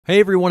Hey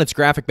everyone, it's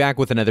Graphic back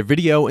with another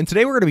video, and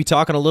today we're going to be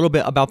talking a little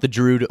bit about the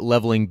Druid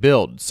leveling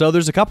build. So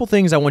there's a couple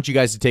things I want you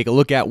guys to take a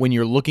look at when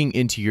you're looking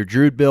into your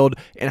Druid build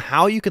and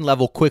how you can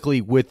level quickly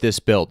with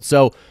this build.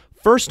 So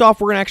first off,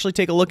 we're going to actually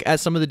take a look at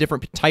some of the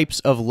different types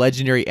of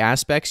legendary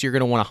aspects you're going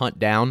to want to hunt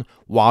down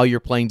while you're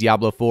playing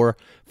Diablo 4.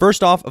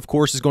 First off, of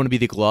course, is going to be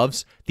the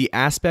gloves, the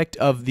aspect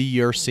of the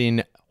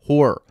Yersin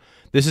Horror.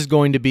 This is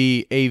going to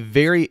be a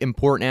very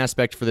important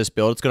aspect for this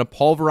build. It's going to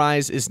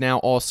pulverize, is now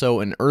also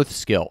an earth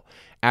skill.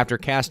 After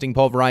casting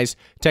Pulverize,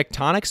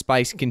 Tectonic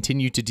Spikes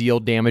continue to deal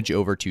damage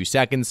over 2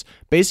 seconds,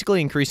 basically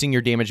increasing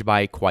your damage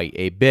by quite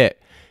a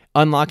bit.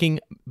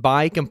 Unlocking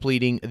by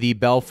completing the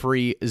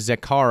Belfry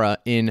Zekara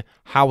in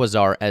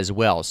Hawazar as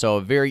well. So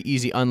a very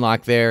easy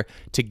unlock there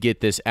to get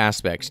this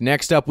aspect.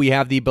 Next up, we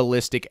have the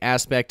Ballistic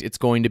aspect. It's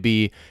going to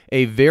be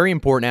a very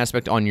important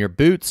aspect on your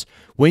boots.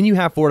 When you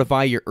have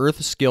Fortify, your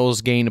Earth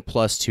skills gain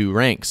 +2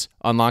 ranks.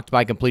 Unlocked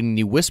by completing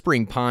the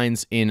Whispering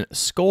Pines in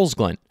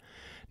Skullsglint.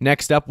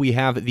 Next up, we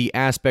have the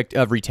aspect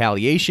of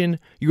Retaliation.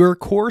 Your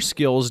core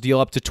skills deal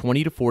up to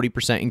 20 to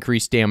 40%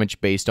 increased damage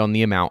based on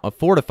the amount of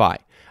Fortify.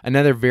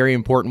 Another very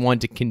important one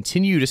to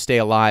continue to stay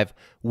alive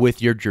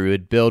with your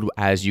Druid build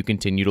as you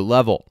continue to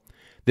level.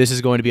 This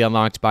is going to be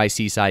unlocked by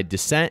Seaside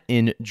Descent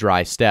in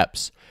Dry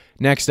Steppes.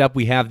 Next up,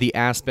 we have the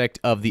aspect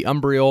of the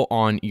Umbriel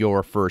on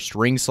your first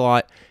ring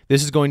slot.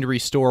 This is going to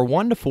restore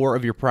 1 to 4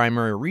 of your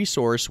primary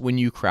resource when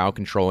you crowd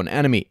control an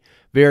enemy.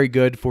 Very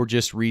good for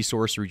just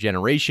resource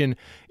regeneration,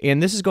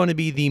 and this is going to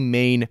be the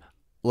main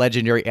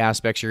legendary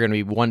aspects you're going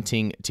to be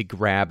wanting to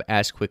grab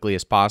as quickly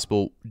as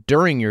possible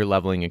during your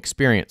leveling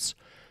experience.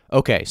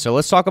 Okay, so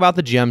let's talk about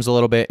the gems a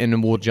little bit, and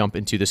then we'll jump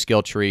into the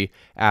skill tree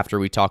after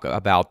we talk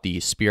about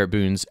the spirit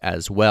boons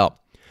as well.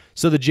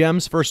 So the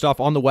gems, first off,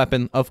 on the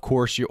weapon, of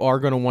course, you are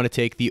going to want to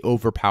take the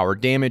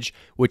overpowered damage,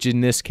 which in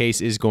this case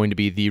is going to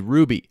be the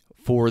ruby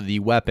for the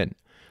weapon.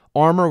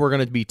 Armor, we're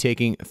going to be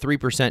taking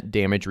 3%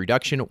 damage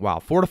reduction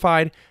while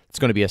fortified. It's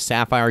going to be a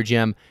sapphire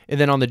gem.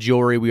 And then on the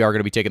jewelry, we are going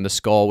to be taking the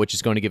skull, which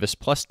is going to give us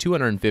plus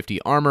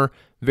 250 armor.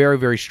 Very,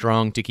 very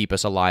strong to keep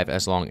us alive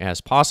as long as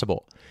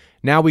possible.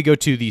 Now we go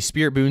to the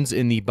spirit boons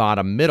in the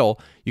bottom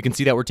middle. You can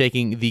see that we're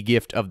taking the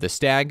gift of the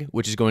stag,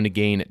 which is going to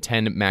gain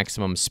 10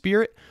 maximum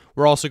spirit.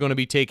 We're also going to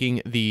be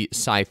taking the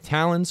scythe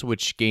talons,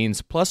 which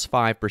gains plus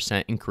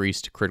 5%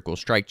 increased critical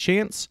strike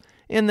chance.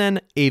 And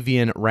then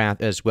Avian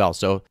Wrath as well.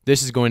 So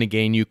this is going to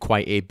gain you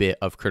quite a bit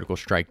of critical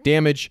strike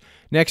damage.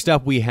 Next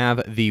up, we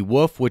have the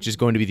Wolf, which is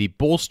going to be the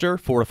bolster.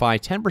 Fortify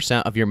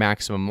 10% of your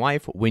maximum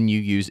life when you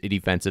use a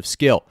defensive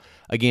skill.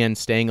 Again,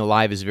 staying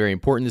alive is very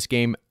important in this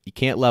game. You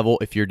can't level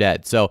if you're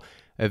dead. So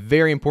a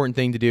very important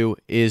thing to do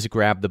is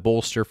grab the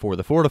bolster for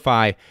the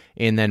Fortify.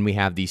 And then we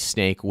have the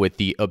Snake with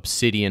the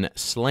Obsidian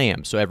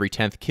Slam. So every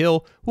 10th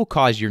kill will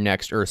cause your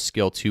next Earth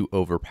skill to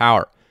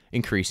overpower,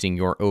 increasing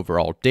your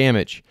overall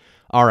damage.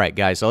 All right,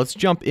 guys, so let's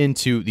jump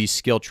into the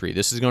skill tree.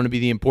 This is going to be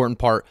the important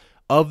part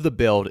of the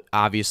build,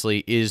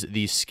 obviously, is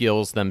the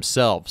skills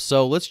themselves.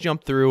 So let's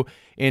jump through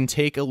and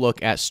take a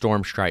look at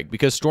Storm Strike,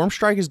 because Storm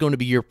Strike is going to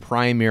be your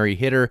primary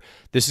hitter.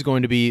 This is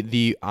going to be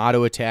the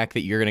auto attack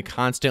that you're going to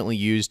constantly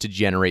use to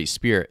generate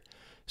spirit.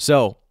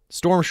 So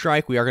Storm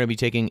Strike, we are going to be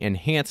taking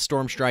Enhanced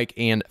Storm Strike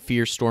and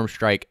Fierce Storm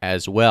Strike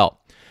as well.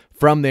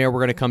 From there,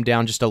 we're going to come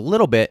down just a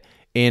little bit,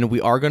 and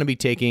we are going to be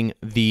taking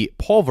the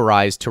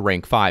Pulverize to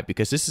rank 5,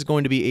 because this is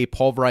going to be a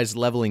Pulverize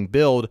leveling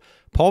build.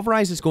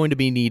 Pulverize is going to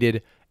be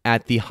needed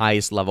at the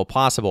highest level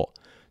possible.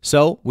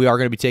 So we are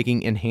going to be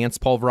taking Enhanced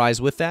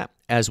Pulverize with that,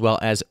 as well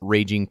as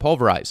Raging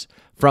Pulverize.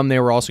 From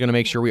there, we're also going to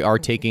make sure we are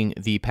taking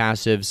the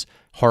passives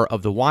Heart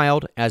of the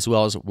Wild, as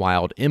well as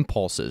Wild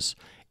Impulses.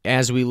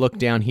 As we look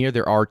down here,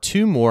 there are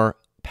 2 more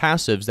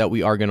passives that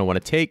we are going to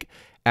want to take.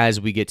 As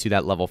we get to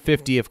that level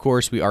 50, of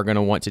course, we are going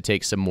to want to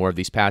take some more of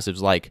these passives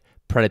like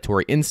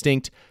Predatory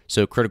Instinct,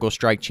 so critical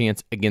strike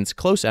chance against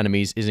close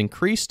enemies is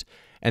increased.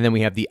 And then we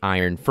have the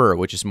Iron Fur,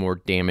 which is more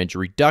damage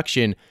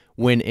reduction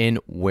when in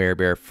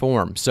werebear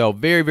form. So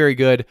very, very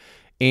good.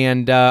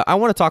 And I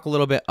want to talk a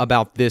little bit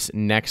about this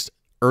next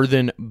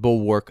Earthen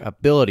Bulwark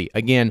ability.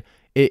 Again,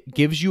 it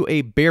gives you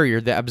a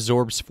barrier that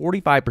absorbs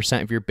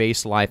 45% of your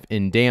base life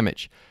in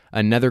damage.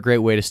 Another great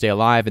way to stay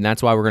alive, and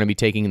that's why we're going to be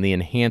taking the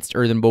Enhanced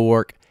Earthen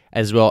Bulwark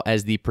as well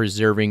as the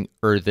Preserving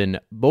Earthen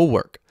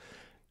Bulwark.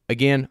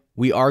 Again,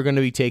 we are going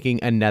to be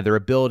taking another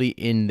ability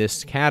in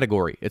this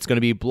category. It's going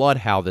to be Blood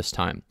Howl this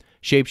time.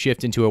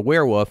 Shapeshift into a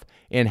werewolf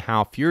and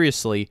howl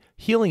furiously,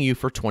 healing you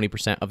for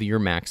 20% of your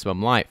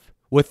maximum life.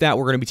 With that,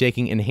 we're going to be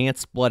taking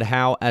Enhanced Blood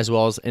Howl as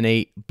well as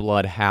Innate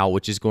Blood Howl,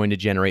 which is going to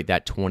generate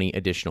that 20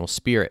 additional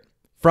spirit.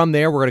 From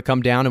there, we're going to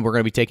come down and we're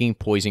going to be taking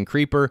Poison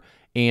Creeper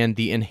and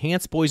the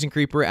Enhanced Poison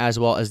Creeper as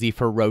well as the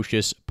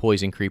Ferocious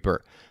Poison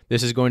Creeper.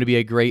 This is going to be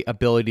a great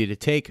ability to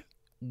take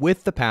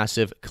with the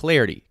passive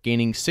Clarity,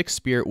 gaining 6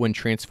 spirit when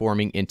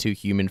transforming into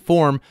human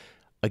form.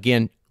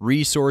 Again,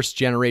 resource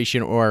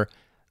generation, or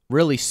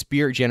really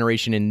spirit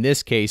generation in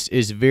this case,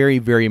 is very,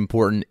 very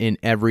important in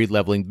every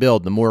leveling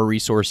build. The more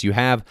resource you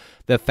have,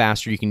 the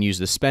faster you can use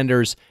the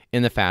spenders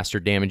and the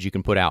faster damage you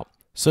can put out.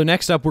 So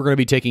next up, we're going to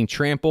be taking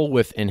Trample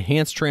with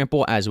Enhanced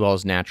Trample as well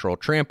as Natural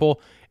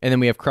Trample. And then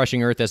we have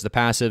Crushing Earth as the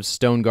passive,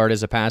 Stone Guard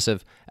as a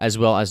passive, as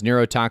well as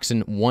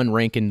Neurotoxin, 1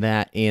 rank in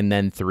that, and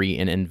then 3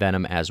 in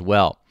Envenom as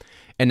well.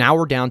 And now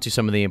we're down to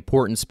some of the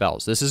important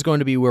spells. This is going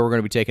to be where we're going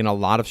to be taking a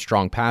lot of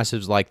strong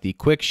passives like the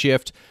Quick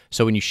Shift.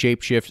 So when you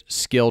shapeshift,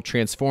 skill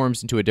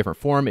transforms into a different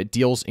form, it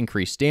deals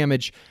increased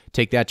damage.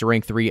 Take that to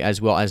rank 3,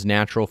 as well as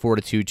Natural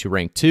Fortitude to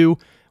rank 2.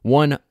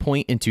 1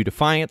 point into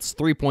Defiance,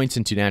 3 points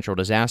into Natural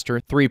Disaster,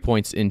 3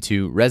 points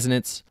into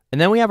Resonance.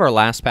 And then we have our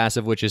last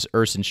passive, which is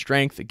Urson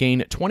Strength. Gain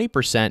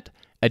 20%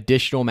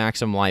 additional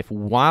maximum life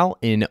while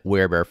in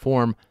Werebear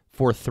form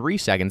for 3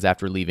 seconds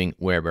after leaving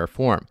Werebear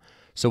form.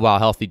 So while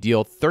healthy,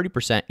 deal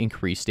 30%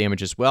 increased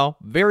damage as well.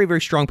 Very,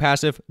 very strong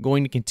passive,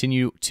 going to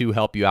continue to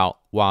help you out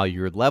while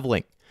you're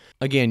leveling.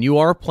 Again, you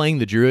are playing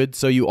the Druid,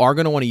 so you are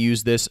going to want to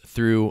use this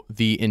through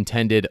the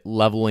intended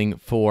leveling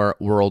for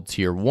World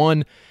Tier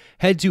 1.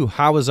 Head to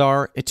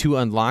Hawazar to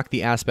unlock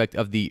the aspect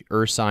of the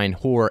Ursine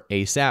Whore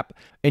ASAP,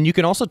 and you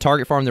can also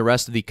target farm the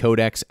rest of the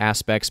Codex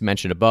aspects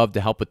mentioned above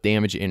to help with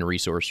damage and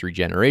resource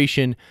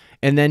regeneration,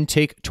 and then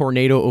take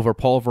Tornado over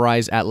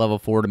Pulverize at level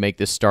 4 to make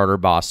this starter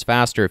boss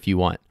faster if you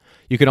want.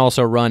 You can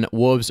also run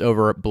Wolves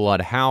over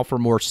Blood Howl for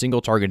more single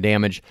target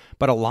damage,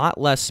 but a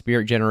lot less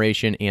spirit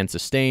generation and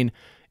sustain.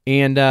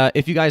 And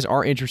if you guys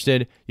are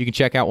interested, you can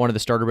check out one of the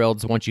starter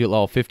builds once you hit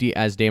level 50,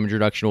 as damage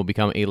reduction will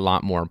become a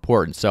lot more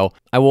important. So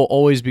I will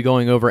always be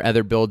going over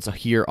other builds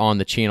here on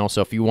the channel.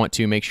 So if you want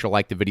to, make sure to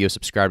like the video,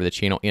 subscribe to the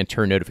channel, and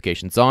turn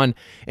notifications on.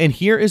 And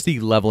here is the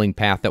leveling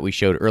path that we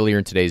showed earlier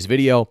in today's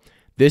video.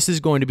 This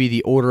is going to be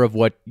the order of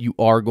what you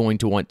are going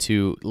to want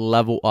to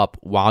level up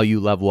while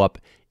you level up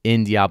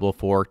in Diablo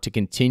 4 to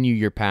continue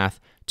your path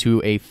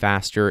to a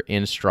faster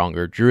and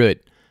stronger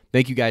Druid.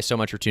 Thank you guys so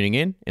much for tuning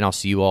in, and I'll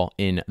see you all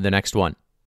in the next one.